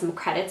probably had some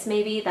credits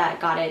maybe that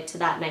got it to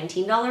that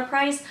 $19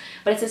 price.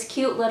 But it's this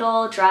cute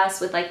little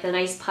dress with like the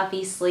nice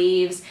puffy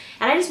sleeves,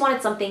 and I just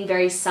wanted something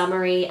very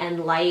summery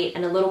and light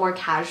and a little more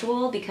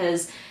casual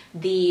because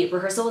the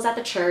rehearsal was at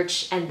the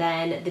church and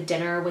then the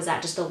dinner was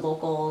at just a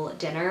local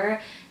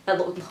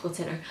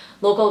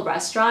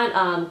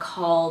restaurant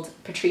called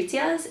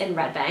Patrizia's in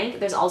Red Bank.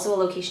 There's also a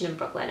location in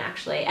Brooklyn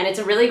actually, and it's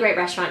a really great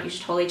restaurant. You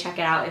should totally check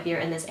it out if you're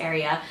in this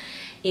area.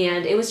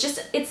 And it was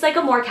just, it's like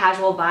a more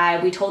casual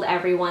vibe. We told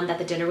everyone that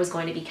the dinner was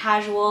going to be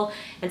casual,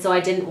 and so I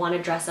didn't want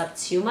to dress up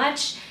too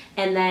much.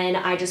 And then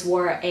I just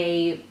wore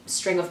a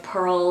string of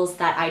pearls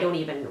that I don't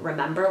even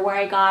remember where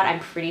I got.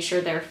 I'm pretty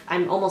sure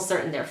I'm almost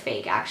certain they're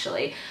fake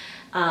actually.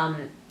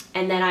 And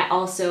then I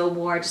also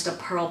wore just a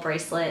pearl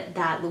bracelet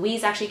that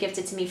Louise actually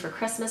gifted to me for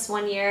Christmas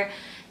one year.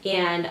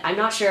 And I'm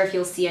not sure if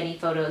you'll see any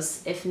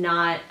photos. If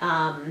not,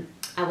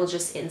 I will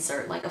just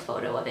insert like a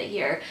photo of it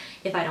here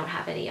if I don't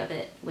have any of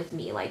it with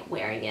me like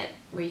wearing it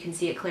where you can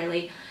see it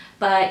clearly.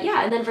 But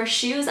yeah, and then for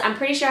shoes, I'm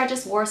pretty sure I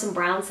just wore some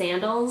brown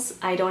sandals.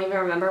 I don't even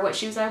remember what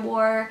shoes I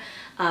wore.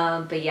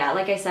 But yeah,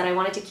 like I said, I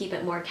wanted to keep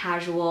it more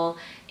casual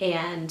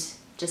and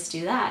just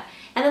do that.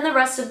 And then the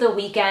rest of the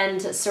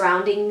weekend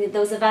surrounding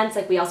those events,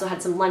 like we also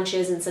had some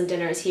lunches and some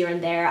dinners here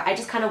and there. I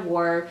just kind of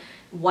wore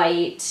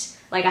white,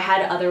 Like I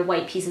had other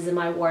white pieces in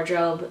my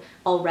wardrobe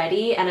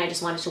already and I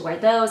just wanted to wear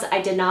those.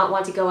 I did not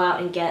want to go out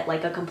and get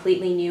like a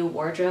completely new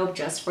wardrobe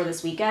just for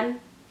this weekend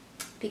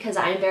because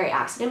I am very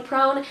accident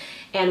prone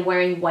and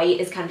wearing white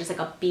is kind of just like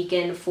a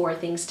beacon for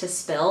things to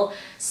spill.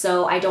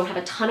 So I don't have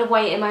a ton of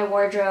white in my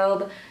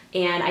wardrobe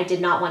and I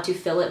did not want to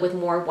fill it with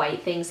more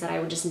white things that I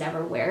would just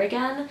never wear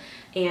again.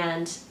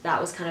 And that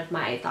was kind of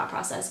my thought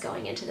process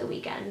going into the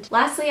weekend.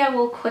 Lastly, I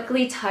will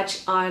quickly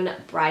touch on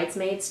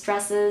bridesmaids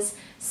dresses.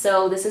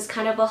 So this is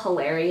kind of a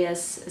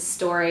hilarious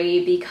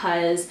story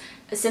because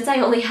since I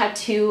only had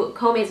 2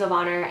 co-maids of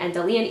honor and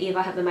Dali and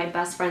Eva have been my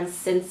best friends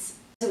since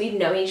we've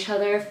known each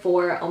other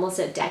for almost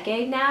a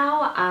decade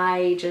now,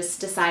 I just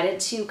decided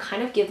to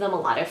kind of give them a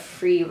lot of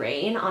free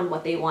reign on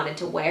what they wanted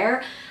to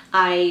wear.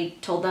 I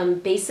told them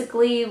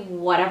basically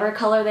whatever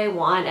color they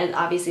want, and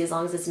obviously as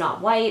long as it's not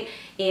white,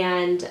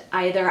 and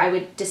either I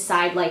would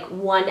decide like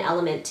one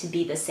element to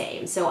be the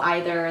same. So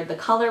either the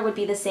color would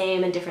be the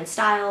same in different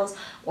styles,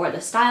 or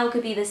the style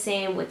could be the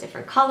same with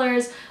different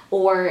colors,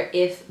 or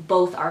if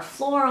both are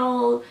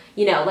floral,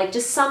 you know, like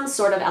just some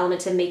sort of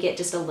element to make it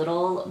just a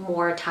little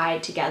more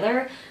tied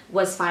together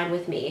was fine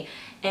with me.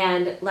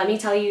 And let me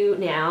tell you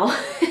now,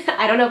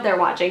 I don't know if they're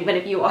watching, but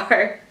if you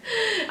are,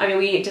 I mean,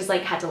 we just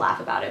like had to laugh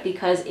about it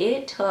because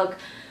it took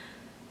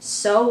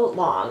so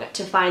long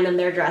to find them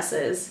their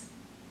dresses.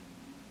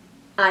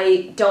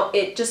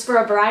 It just for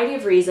a variety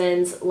of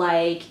reasons,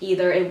 like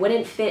either it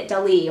wouldn't fit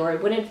Dali or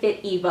it wouldn't fit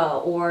Eva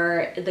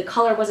or the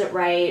color wasn't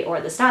right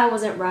or the style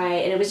wasn't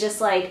right. And it was just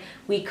like,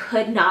 we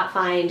could not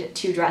find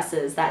 2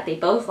 dresses that they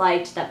both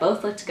liked, that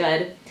both looked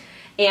good.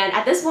 And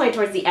at this point,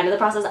 towards the end of the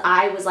process,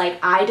 I was like,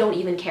 I don't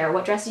even care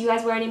what dresses you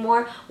guys wear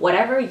anymore.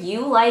 Whatever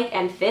you like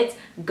and fits,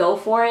 go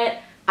for it.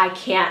 I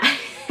can't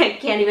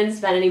even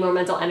spend any more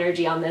mental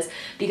energy on this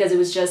because it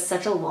was just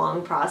such a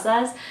long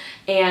process.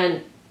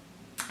 And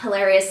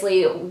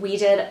hilariously,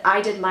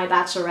 I did my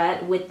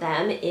bachelorette with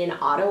them in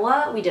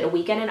Ottawa. We did a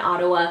weekend in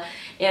Ottawa,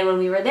 and when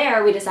we were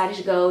there, we decided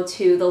to go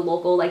to the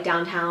local like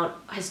downtown,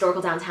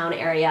 historical downtown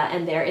area,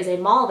 and there is a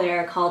mall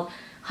there called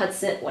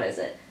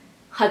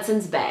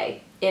Hudson's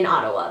Bay in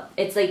Ottawa.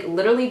 It's like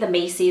literally the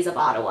Macy's of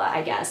Ottawa,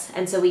 I guess.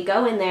 And so we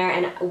go in there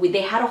and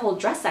they had a whole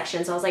dress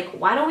section. So I was like,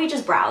 why don't we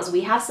just browse? We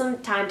have some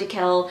time to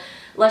kill.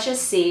 Let's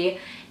just see.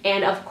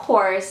 And of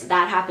course,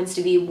 that happens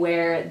to be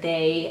where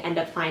they end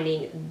up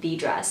finding the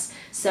dress.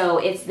 So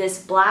it's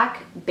this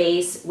black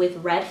base with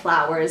red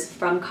flowers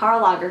from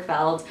Karl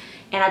Lagerfeld.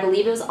 And I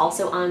believe it was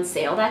also on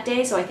sale that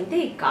day. So I think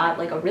they got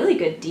like a really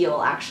good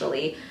deal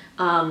actually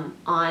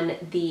on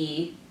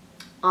the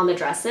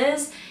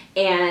dresses.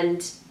 And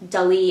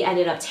Dali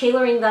ended up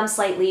tailoring them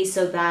slightly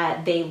so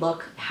that they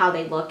look how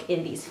they look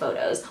in these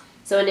photos.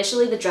 So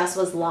initially the dress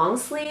was long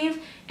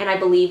sleeve and I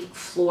believe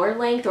floor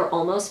length or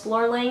almost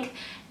floor length.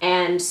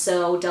 And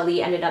so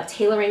Dali ended up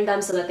tailoring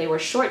them so that they were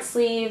short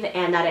sleeve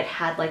and that it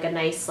had like a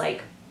nice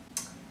like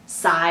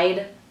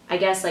side, I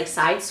guess like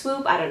side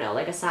swoop, I don't know,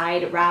 like a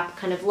side wrap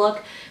kind of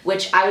look,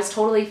 which I was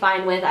totally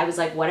fine with. I was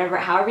like, whatever,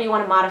 however you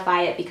want to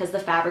modify it, because the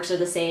fabrics are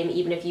the same,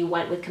 even if you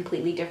went with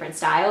completely different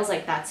styles,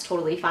 like that's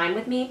totally fine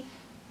with me.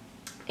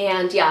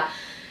 And yeah,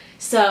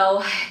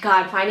 so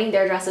God, finding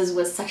their dresses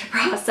was such a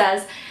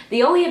process.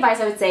 The only advice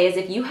I would say is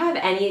if you have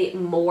any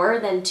more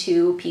than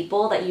 2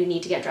 people that you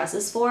need to get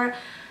dresses for,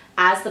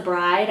 as the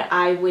bride,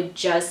 I would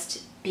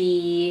just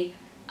be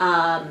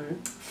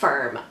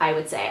firm, I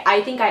would say.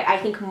 I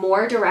think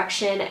more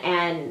direction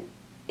and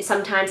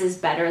sometimes is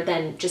better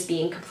than just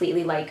being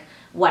completely like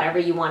whatever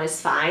you want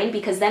is fine,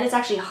 because then it's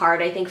actually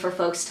hard, I think, for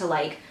folks to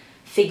like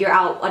figure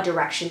out a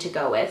direction to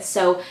go with.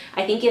 So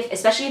I think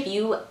especially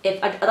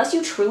if unless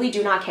you truly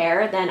do not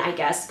care, then I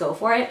guess go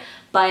for it.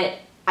 But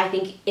I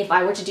think if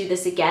I were to do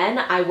this again,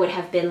 I would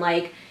have been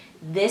like,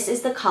 this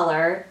is the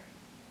color,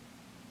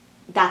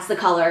 that's the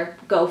color,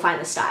 go find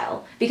the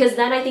style. Because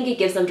then I think it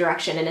gives them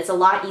direction and it's a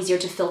lot easier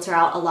to filter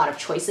out a lot of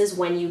choices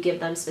when you give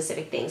them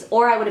specific things.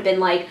 Or I would have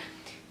been like,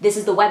 this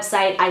is the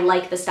website, I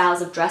like the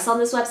styles of dress on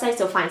this website,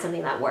 so find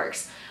something that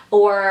works.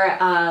 Or,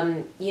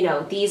 you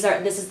know, this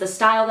is the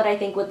style that I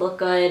think would look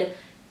good,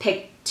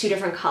 pick 2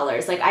 different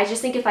colors. Like, I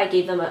just think if I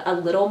gave them a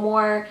little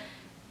more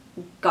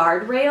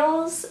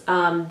guardrails,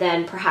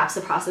 then perhaps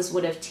the process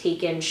would have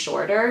taken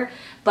shorter.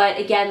 But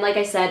again, like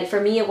I said, for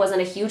me, it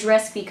wasn't a huge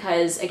risk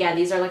because, again,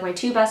 these are like my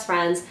 2 best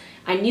friends.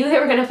 I knew they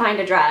were going to find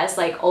a dress,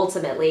 like,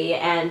 ultimately,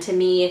 and to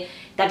me,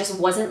 that just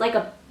wasn't like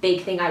a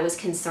big thing I was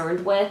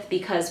concerned with,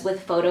 because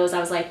with photos,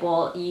 I was like,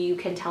 well, you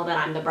can tell that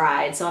I'm the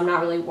bride, so I'm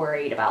not really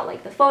worried about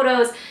like the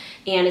photos,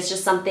 and it's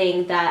just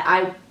something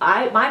that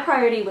my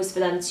priority was for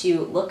them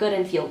to look good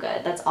and feel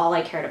good. That's all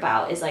I cared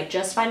about, is like,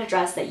 just find a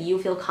dress that you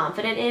feel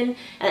confident in and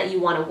that you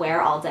want to wear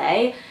all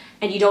day.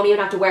 And you don't even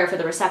have to wear it for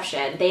the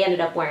reception. They ended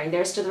up wearing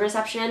theirs to the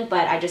reception,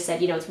 but I just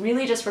said, you know, it's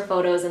really just for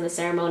photos and the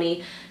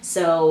ceremony.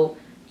 So,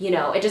 you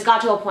know, it just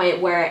got to a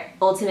point where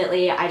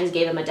ultimately I just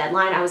gave them a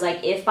deadline. I was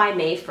like, if by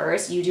May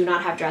 1st you do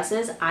not have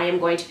dresses, I am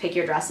going to pick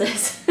your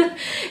dresses.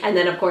 And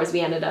then of course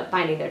we ended up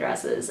finding their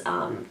dresses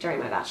during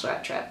my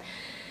bachelorette trip.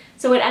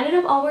 So it ended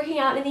up all working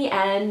out in the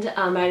end.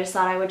 I just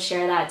thought I would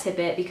share that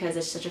tidbit because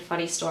it's such a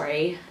funny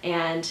story.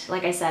 And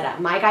like I said,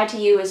 my guide to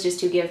you is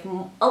just to give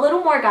a little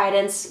more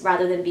guidance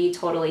rather than be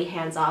totally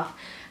hands-off.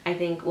 I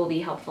think will be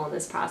helpful in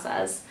this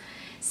process.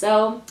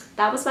 So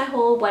that was my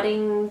whole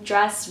wedding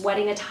dress,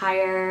 wedding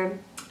attire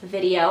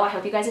video. I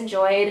hope you guys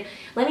enjoyed.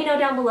 Let me know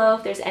down below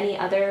if there's any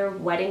other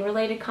wedding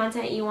related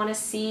content you want to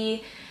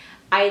see.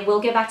 I will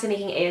get back to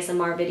making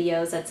ASMR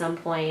videos at some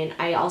point.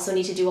 I also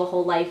need to do a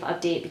whole life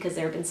update because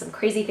there have been some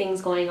crazy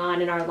things going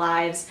on in our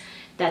lives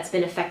that's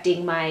been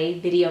affecting my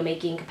video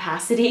making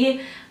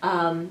capacity.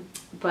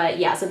 But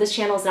yeah, so this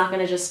channel is not going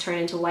to just turn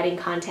into wedding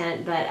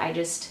content, but I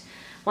just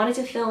wanted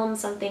to film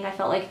something I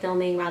felt like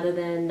filming rather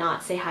than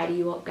not say hi to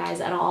you guys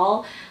at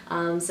all.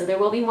 So there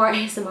will be more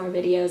ASMR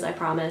videos, I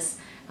promise.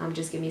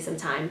 Just give me some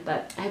time.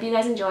 But I hope you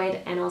guys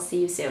enjoyed, and I'll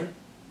see you soon.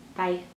 Bye.